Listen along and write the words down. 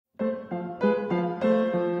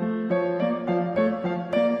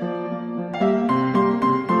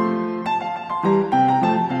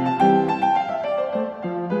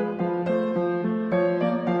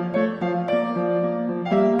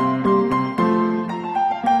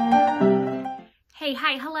Hey,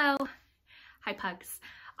 hi, hello. Hi, pugs.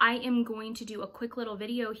 I am going to do a quick little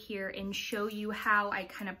video here and show you how I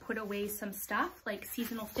kind of put away some stuff like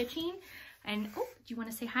seasonal stitching. And, oh, do you want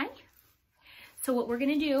to say hi? So what we're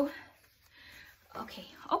going to do, okay,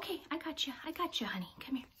 I got you, honey.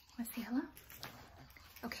 Come here. Want to say hello?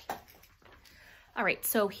 Okay. All right,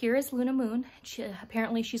 so here is Luna Moon.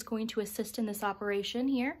 Apparently she's going to assist in this operation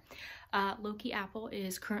here. Loki Apple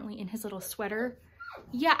is currently in his little sweater.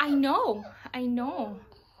 Yeah, I know.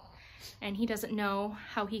 And he doesn't know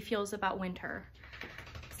how he feels about winter.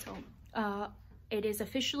 So it is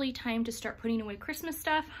officially time to start putting away Christmas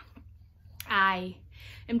stuff. I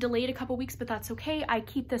am delayed a couple weeks, but that's okay. I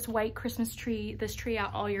keep this white Christmas tree, this tree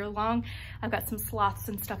out all year long. I've got some sloths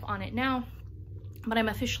and stuff on it now, but I'm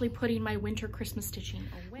officially putting my winter Christmas stitching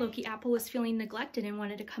away. Loki Apple was feeling neglected and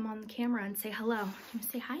wanted to come on the camera and say hello. Can you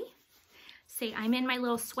say hi? Say, I'm in my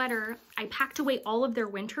little sweater. I packed away all of their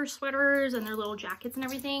winter sweaters and their little jackets and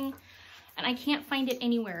everything, and I can't find it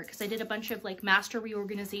anywhere because I did a bunch of like master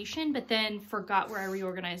reorganization, but then forgot where I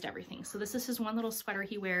reorganized everything. So this is his one little sweater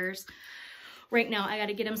he wears right now. I got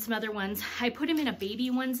to get him some other ones. I put him in a baby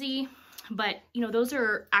onesie, but you know, those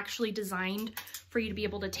are actually designed for you to be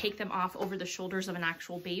able to take them off over the shoulders of an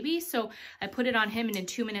actual baby. So I put it on him, and in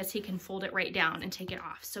 2 minutes he can fold it right down and take it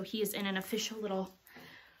off. So he is in an official little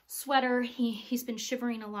sweater. He's been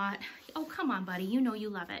shivering a lot. Oh, come on, buddy. You know you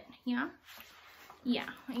love it. Yeah? Yeah,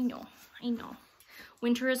 I know.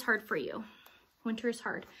 Winter is hard for you. Winter is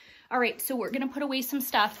hard. All right, so we're going to put away some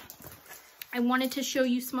stuff. I wanted to show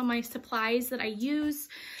you some of my supplies that I use.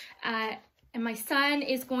 And my son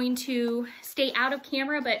is going to stay out of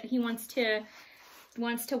camera, but he wants to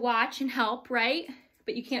watch and help, right?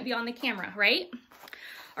 But you can't be on the camera, right?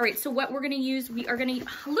 All right, so what we're gonna use, we are gonna,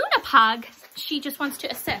 Luna Pug, she just wants to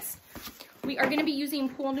assist. We are gonna be using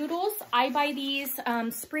pool noodles. I buy these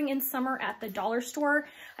spring and summer at the dollar store.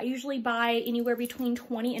 I usually buy anywhere between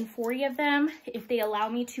 20 and 40 of them. If they allow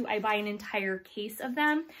me to, I buy an entire case of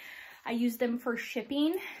them. I use them for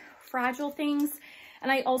shipping fragile things, and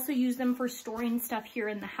I also use them for storing stuff here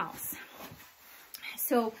in the house.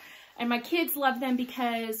 So, and my kids love them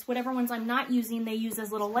because whatever ones I'm not using, they use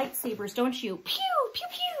as little lightsabers, don't you? Pew, pew,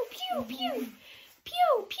 pew, pew, pew, pew,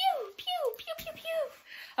 pew, pew, pew, pew,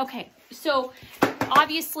 pew. Okay, so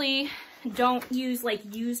obviously don't use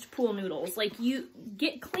like used pool noodles. Like, you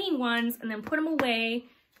get clean ones and then put them away.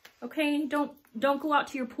 Okay, don't go out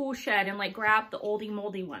to your pool shed and like grab the oldie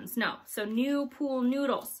moldy ones. No, so new pool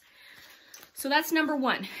noodles. So that's number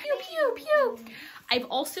one. Pew, pew, pew. I've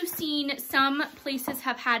also seen some places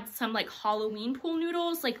have had some like Halloween pool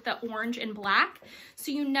noodles, like the orange and black.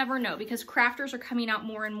 So you never know, because crafters are coming out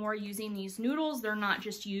more and more using these noodles. They're not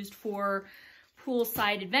just used for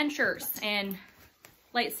poolside adventures and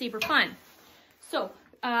lightsaber fun. So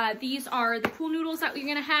these are the pool noodles that we're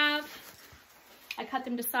gonna have. I cut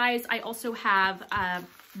them to size. I also have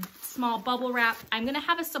small bubble wrap. I'm gonna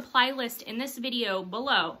have a supply list in this video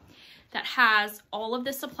below that has all of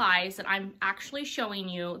the supplies that I'm actually showing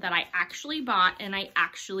you that I actually bought and I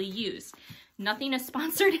actually use. Nothing is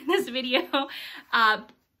sponsored in this video.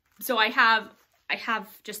 So I have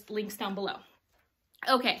just links down below.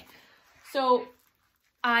 Okay, so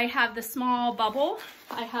I have the small bubble,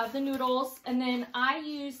 I have the noodles, and then I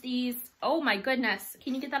use these, oh my goodness,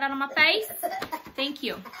 can you get that out of my face? Thank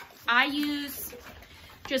you. I use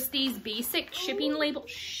just these basic shipping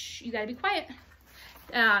labels. Shh, you gotta be quiet.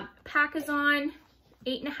 Pack-a-thon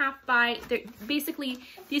 8.5 by, basically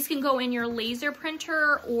these can go in your laser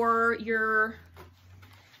printer or your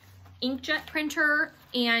inkjet printer,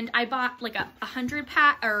 and I bought like a 100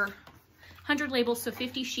 pack or 100 labels, so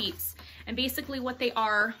 50 sheets, and basically what they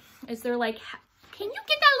are is they're like, can you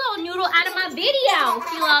get that little noodle out of my video,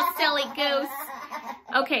 you little silly goose?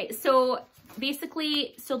 Okay, so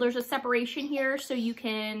basically, so there's a separation here so you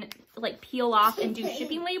can like peel off and do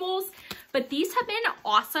shipping labels. But these have been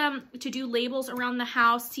awesome to do labels around the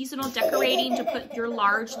house, seasonal decorating, to put your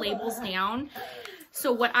large labels down.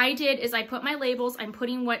 So what I did is I put my labels, I'm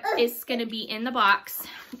putting what is going to be in the box,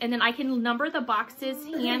 and then I can number the boxes,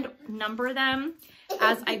 hand number them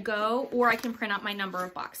as I go, or I can print out my number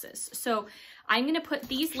of boxes. So I'm going to put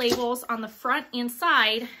these labels on the front and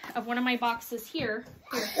side of one of my boxes here.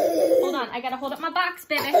 Here. Hold on, I got to hold up my box,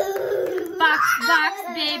 baby. Box,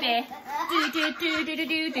 baby.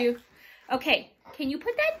 Do. Okay, can you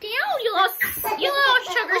put that down, you little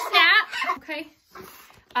sugar snap? Okay.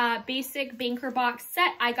 basic banker box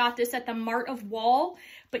set. I got this at the Mart of Wall,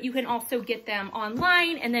 but you can also get them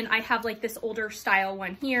online. And then I have like this older style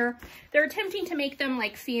one here. They're attempting to make them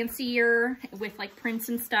like fancier with like prints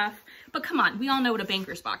and stuff, but come on, we all know what a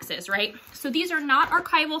banker's box is, right? So these are not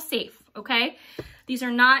archival safe, okay? These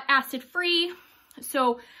are not acid free.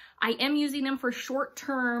 So I am using them for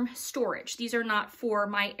short-term storage. These are not for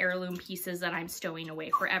my heirloom pieces that I'm stowing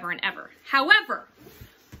away forever and ever. However,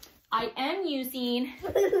 I am using,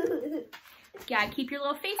 yeah, keep your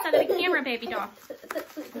little face out of the camera, baby doll.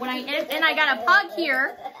 What I am, and I got a pug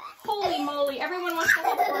here. Holy moly, everyone wants to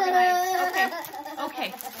help organize.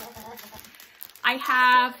 Okay. I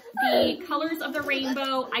have the colors of the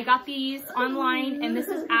rainbow. I got these online, and this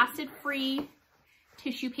is acid-free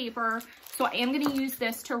tissue paper. So I am gonna use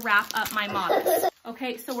this to wrap up my models.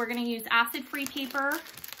 Okay, so we're gonna use acid-free paper.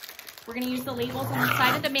 We're gonna use the labels on the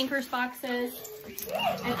side of the banker's boxes.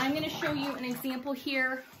 And I'm gonna show you an example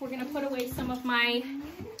here. We're gonna put away some of my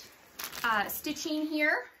stitching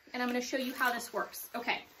here, and I'm gonna show you how this works.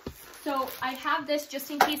 Okay, so I have this just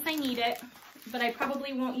in case I need it, but I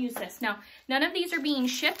probably won't use this. Now, none of these are being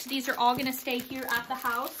shipped. These are all gonna stay here at the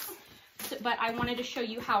house, but I wanted to show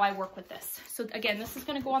you how I work with this. So again, this is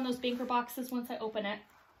gonna go on those banker boxes once I open it.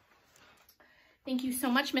 Thank you so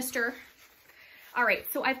much, Mr. All right,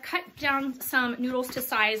 so I've cut down some noodles to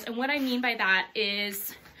size, and what I mean by that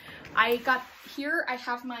is I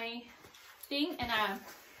have my thing, and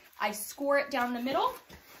I score it down the middle.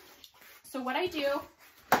 So what I do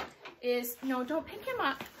is, no, don't pick him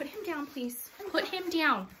up. Put him down, please. Put him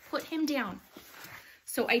down. Put him down.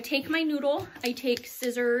 So I take my noodle, I take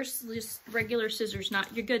scissors, just regular scissors,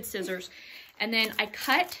 not your good scissors, and then I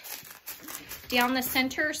cut down the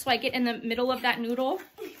center so I get in the middle of that noodle.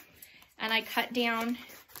 And I cut down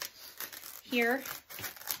here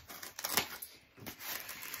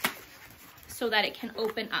so that it can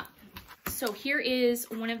open up. So here is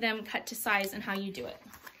one of them cut to size and how you do it.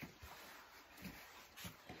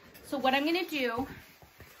 So what I'm gonna do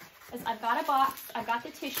is I've got a box, I've got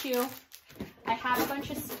the tissue, I have a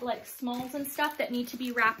bunch of like smalls and stuff that need to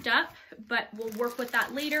be wrapped up, but we'll work with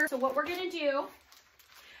that later. So what we're gonna do,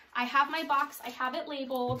 I have my box, I have it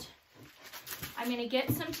labeled. I'm gonna get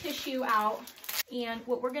some tissue out, and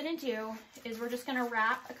what we're gonna do is we're just gonna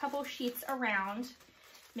wrap a couple sheets around,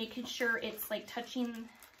 making sure it's like touching,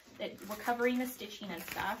 that we're covering the stitching and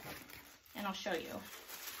stuff, and I'll show you.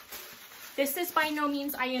 This is by no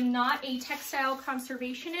means, I am not a textile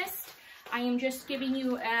conservationist. I am just giving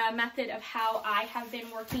you a method of how I have been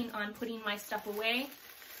working on putting my stuff away,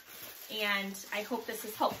 and I hope this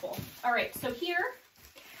is helpful. All right, so here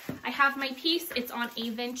I have my piece. It's on a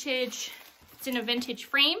vintage, it's in a vintage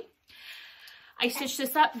frame. I stitched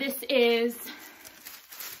this up. This is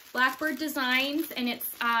Blackbird Designs, and it's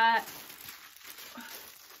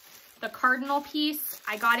the cardinal piece.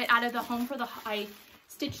 I got it out of the Home for the, I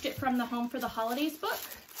stitched it from the Home for the Holidays book.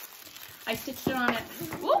 I stitched it on it.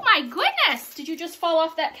 Oh my goodness! Did you just fall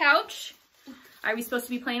off that couch? Are we supposed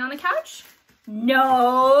to be playing on the couch?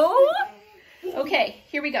 No! Okay,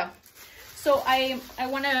 here we go. So I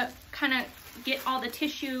want to kind of get all the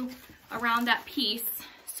tissue around that piece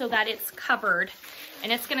so that it's covered,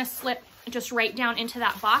 and it's going to slip just right down into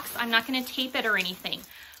that box. I'm not going to tape it or anything,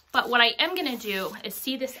 but what I am going to do is,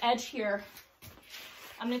 see this edge here,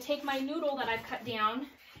 I'm going to take my noodle that I've cut down.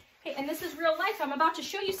 Hey, and this is real life. I'm about to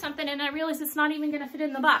show you something and I realize it's not even going to fit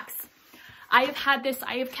in the box. I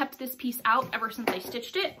have kept this piece out ever since I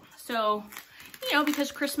stitched it. So, you know,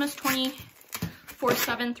 because Christmas 24/7,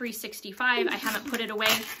 365, I haven't put it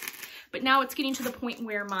away. But now it's getting to the point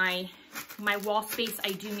where my wall space,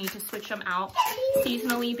 I do need to switch them out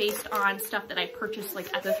seasonally based on stuff that I purchased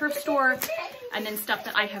like at the thrift store, and then stuff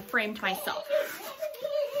that I have framed myself.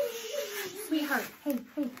 Sweetheart, hey,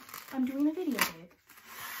 I'm doing a video, babe.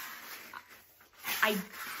 I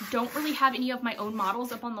don't really have any of my own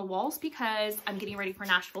models up on the walls because I'm getting ready for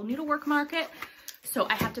Nashville Needlework Market. So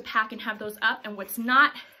I have to pack and have those up. And what's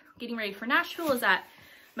not getting ready for Nashville is at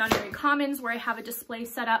Mount Airy Commons, where I have a display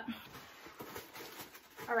set up.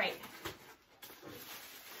 All right.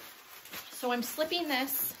 So I'm slipping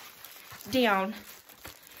this down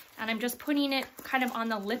and I'm just putting it kind of on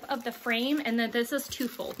the lip of the frame. And then this is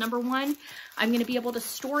twofold. Number one, I'm going to be able to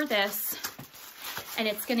store this, and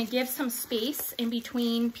it's going to give some space in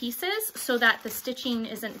between pieces so that the stitching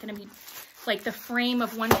isn't going to be, like the frame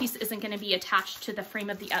of one piece isn't going to be attached to the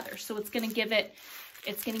frame of the other. So it's going to give it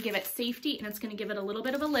safety, and it's going to give it a little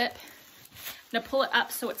bit of a lip. I'm going to pull it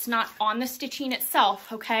up so it's not on the stitching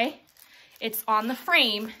itself, okay? It's on the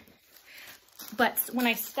frame, but when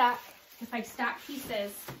I stack, if I stack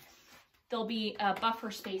pieces, there'll be a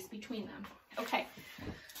buffer space between them. Okay,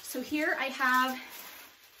 So here I have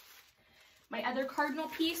my other cardinal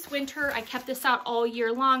piece, Winter. I kept this out all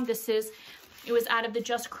year long. It was out of the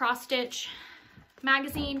Just Cross Stitch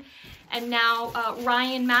magazine. And now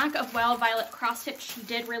Ryan Mack of Wild Violet Cross Stitch, she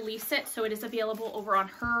did release it. So it is available over on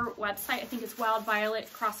her website. I think it's Wild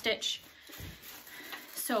Violet Cross Stitch.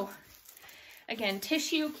 So again,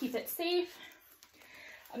 tissue, keep it safe.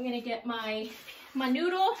 I'm gonna get my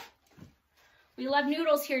noodle. We love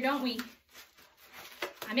noodles here, don't we?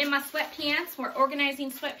 I'm in my sweatpants. We're organizing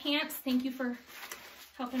sweatpants. Thank you for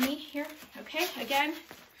helping me here. Okay, again,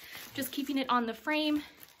 just keeping it on the frame.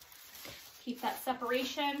 Keep that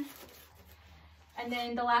separation. And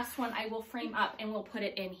then the last one I will frame up and we'll put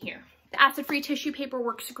it in here. The acid-free tissue paper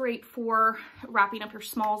works great for wrapping up your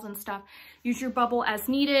smalls and stuff. Use your bubble as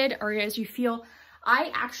needed or as you feel. I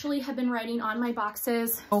actually have been writing on my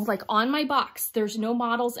boxes, like on my box, there's no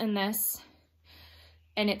models in this.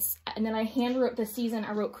 And then I hand wrote the season,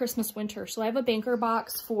 I wrote Christmas, winter. So I have a banker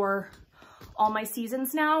box for all my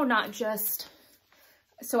seasons now, not just,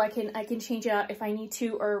 so I can change out if I need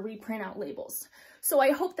to or reprint out labels. So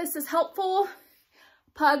I hope this is helpful,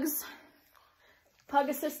 pug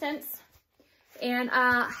assistants, and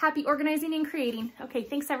happy organizing and creating. Okay,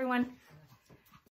 thanks everyone.